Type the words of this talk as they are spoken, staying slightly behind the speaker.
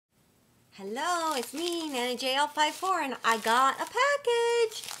Hello, it's me, Nanny JL54, and I got a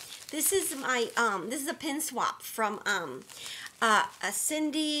package. This is my this is a pin swap from a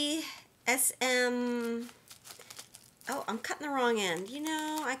Cindy SM. Oh, I'm cutting the wrong end. You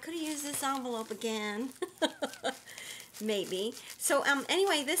know, I could have used this envelope again. Maybe. So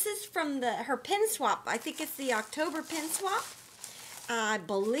anyway, this is from her pin swap. I think it's the October pin swap, I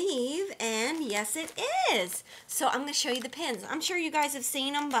believe, and yes it is. So I'm going to show you the pins. I'm sure you guys have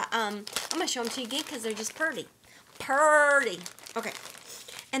seen them, but I'm going to show them to you again because they're just pretty. Pretty. Okay.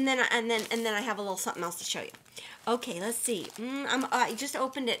 And then I have a little something else to show you. Okay, let's see. I just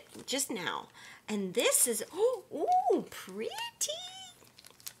opened it just now. And this is, ooh, pretty.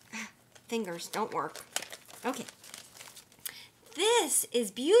 Fingers don't work. Okay. This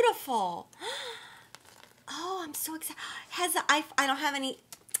is beautiful. Oh, I'm so excited. Has the I don't have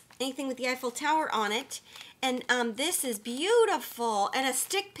anything with the Eiffel Tower on it. And this is beautiful. And a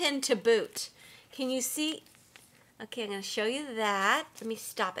stick pin to boot. Can you see? Okay, I'm going to show you that. Let me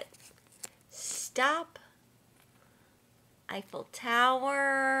stop it. Stop. Eiffel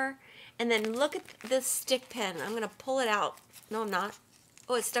Tower. And then look at this stick pin. I'm going to pull it out. No, I'm not.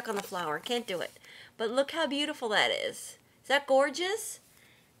 Oh, it's stuck on the flower. Can't do it. But look how beautiful that is. Is that gorgeous?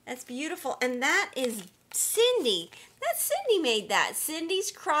 That's beautiful. And that is Cindy. That's Cindy made that.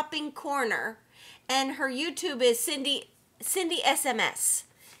 Cindy's Cropping Corner. And her YouTube is Cindy SMS.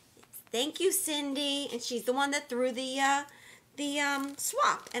 Thank you, Cindy. And she's the one that threw the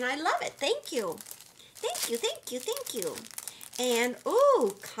swap. And I love it. Thank you. Thank you, thank you, thank you. And,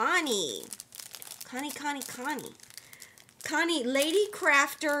 ooh, Connie. Connie, Lady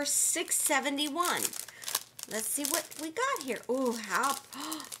Crafter 671. Let's see what we got here. Ooh, how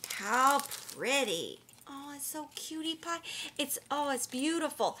pretty. Oh, it's so cutie pie. It's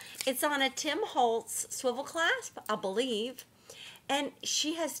beautiful. It's on a Tim Holtz swivel clasp, I believe. And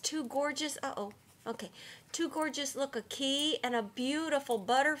she has two gorgeous, two gorgeous, look, a key and a beautiful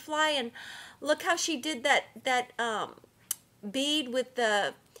butterfly. And look how she did that bead with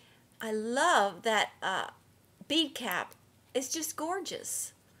the, I love that bead cap. It's just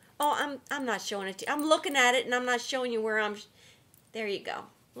gorgeous. Oh, I'm not showing it to you. I'm looking at it and I'm not showing you where there you go.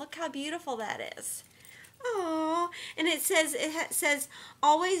 Look how beautiful that is. Oh, and it says,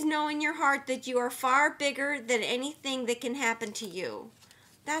 always know in your heart that you are far bigger than anything that can happen to you.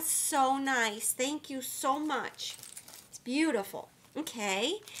 That's so nice. Thank you so much. It's beautiful.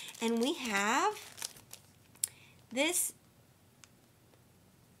 Okay, and we have this.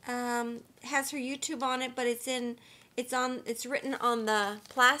 Has her YouTube on it, but it's written on the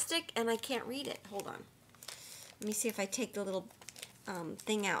plastic, and I can't read it. Hold on. Let me see if I take the little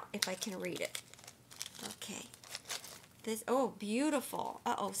thing out, if I can read it. Okay. Oh, beautiful.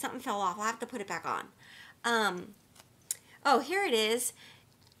 Uh-oh, something fell off. I'll have to put it back on. Oh, here it is.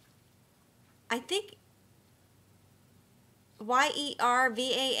 I think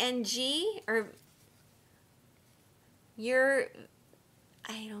YERVANG, or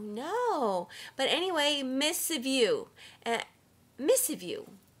I don't know. But anyway, Missive You. Missive You.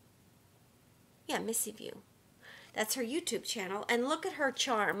 Yeah, Missive You. That's her YouTube channel. And look at her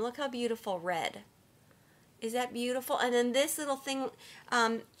charm. Look how beautiful red. Is that beautiful? And then this little thing,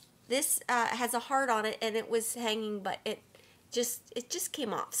 this has a heart on it, and it was hanging, but it just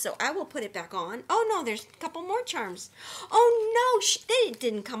came off. So I will put it back on. Oh no, there's a couple more charms. Oh no, it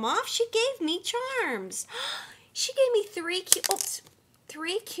didn't come off. She gave me charms. She gave me three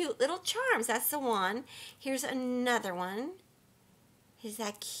cute little charms. That's the one. Here's another one. Is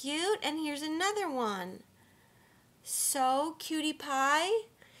that cute? And here's another one. So cutie pie.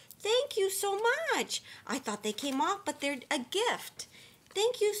 Thank you so much. I thought they came off, but they're a gift.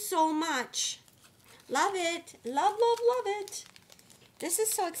 Thank you so much. Love it. Love, love, love it. This is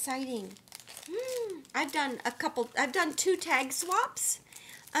so exciting. I've done 2 tag swaps.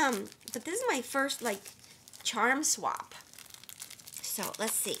 But this is my first, charm swap. So,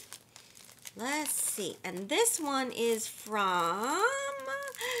 let's see. Let's see. And this one is from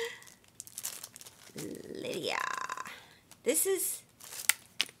Lydia. This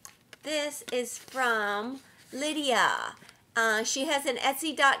is from Lydia. She has an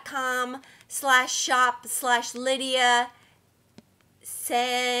Etsy.com/shop/Lydia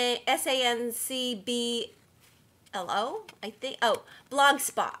SANCBLO, I think. Oh,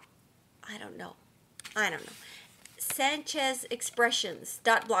 Blogspot. I don't know. Sanchez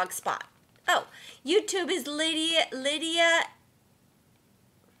Expressions.blogspot. Oh, YouTube is Lydia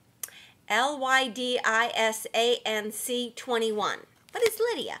LYDISANC21. But it's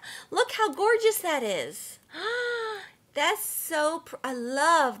Lydia. Look how gorgeous that is. That's so, I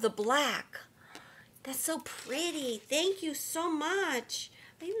love the black. That's so pretty. Thank you so much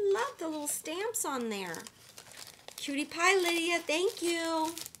I love the little stamps on there. Cutie Pie Lydia, thank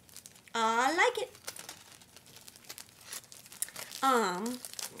you. I like it.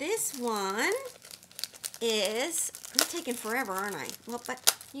 This one is, I'm taking forever, aren't I? Well,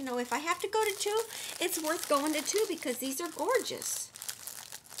 but, you know, if I have to go to 2, it's worth going to 2 because these are gorgeous.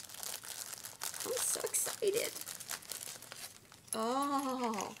 I'm so excited.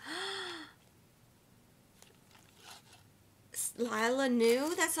 Oh. Lila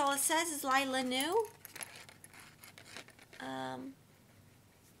New, that's all it says is Lila New.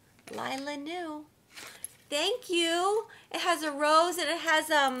 Lila New. Thank you. It has a rose and it has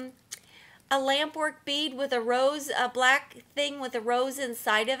a lampwork bead with a rose, a black thing with a rose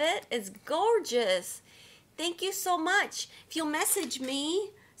inside of it. It's gorgeous. Thank you so much. If you'll message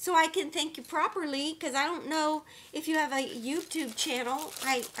me so I can thank you properly, because I don't know if you have a YouTube channel.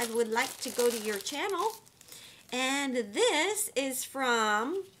 I would like to go to your channel. And this is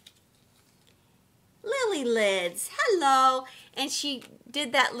from Lily Lids. Hello. And she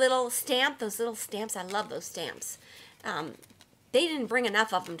did that little stamp. Those little stamps, I love those stamps. They didn't bring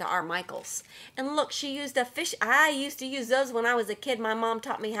enough of them to our Michaels. And look, she used a fish. I used to use those when I was a kid. My mom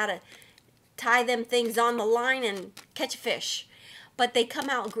taught me how to tie them things on the line and catch a fish. But they come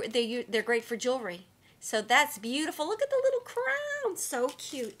out, they're great for jewelry. So that's beautiful. Look at the little crown. So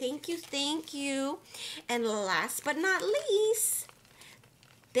cute. Thank you, thank you. And last but not least,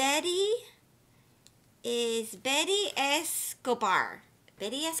 Betty is Betty Escobar.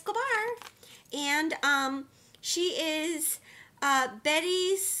 Betty Escobar. And she is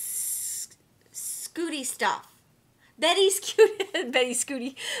Betty's Scooty Stuff. Betty's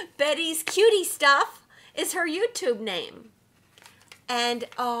Cutie Stuff is her YouTube name. And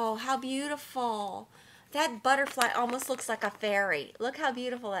oh, how beautiful. That butterfly almost looks like a fairy. Look how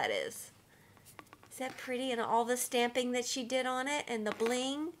beautiful that is. Is that pretty? And all the stamping that she did on it and the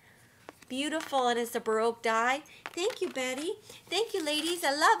bling. Beautiful. And it's a Baroque die. Thank you, Betty. Thank you, ladies.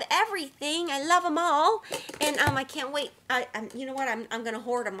 I love everything. I love them all. And I can't wait. You know what? I'm going to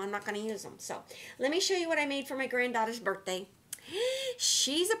hoard them. I'm not going to use them. So let me show you what I made for my granddaughter's birthday.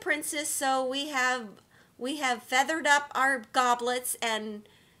 She's a princess, so we have feathered up our goblets, and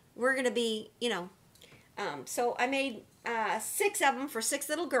we're going to be, you know, so I made 6 of them for 6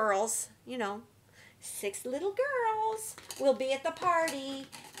 little girls, you know, 6 little girls. We'll be at the party,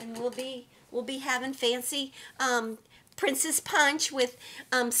 and we'll be having fancy princess punch with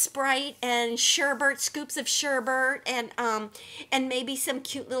Sprite and sherbet, scoops of sherbet, and maybe some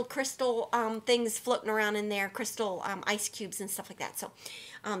cute little crystal things floating around in there, crystal ice cubes and stuff like that. So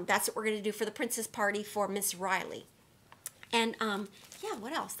that's what we're going to do for the princess party for Miss Riley. And yeah,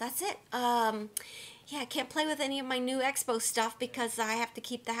 what else? That's it. Yeah, I can't play with any of my new expo stuff because I have to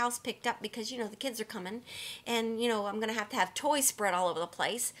keep the house picked up because, you know, the kids are coming. And, you know, I'm going to have toys spread all over the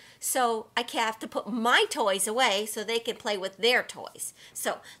place. So I have to put my toys away so they can play with their toys.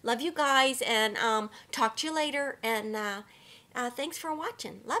 So, love you guys, and talk to you later. And thanks for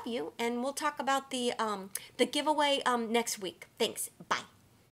watching. Love you. And we'll talk about the giveaway next week. Thanks. Bye.